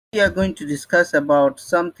We are going to discuss about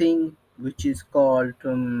something which is called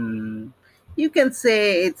you can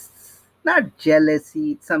say it's not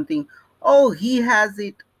jealousy, it's something. Oh, he has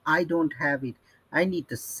it, I don't have it, I need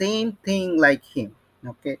the same thing like him.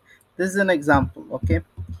 Okay, this is an example. Okay,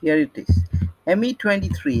 here it is.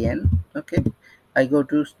 Me23N. Okay, I go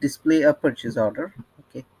to display a purchase order.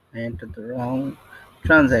 Okay, I enter the wrong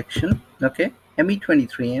transaction. Okay,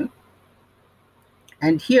 Me23N.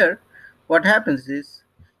 And here what happens is,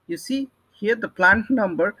 you see here the plant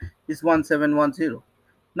number is 1710.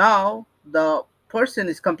 Now the person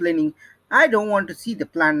is complaining, I don't want to see the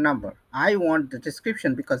plant number, I want the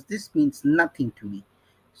description because this means nothing to me.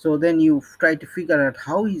 So then you try to figure out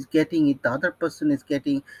how he's getting it, the other person is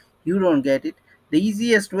getting, you don't get it. The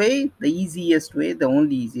easiest way, the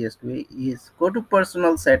only easiest way is go to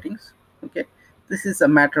personal settings. Okay, this is a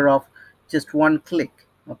matter of just one click.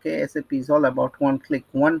 Okay, SAP is all about one click.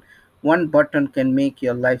 One button can make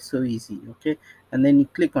your life so easy. Okay, and then you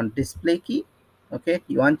click on display key. Okay,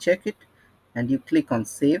 you uncheck it and you click on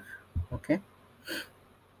save. Okay,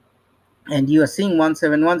 and you are seeing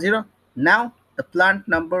 1710. Now the plant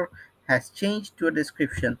number has changed to a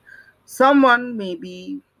description. Someone may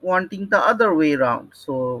be wanting the other way around.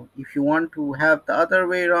 So if you want to have the other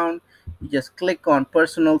way around, you just click on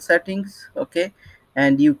personal settings. Okay,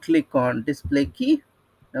 and you click on display key.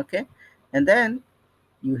 Okay, and then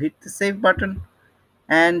you hit the save button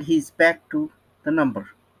and he's back to the number.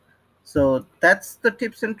 So that's the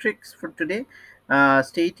tips and tricks for today.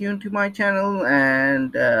 Stay tuned to my channel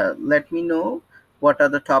and let me know what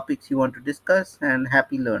other topics you want to discuss, and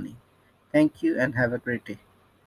happy learning. Thank you and have a great day.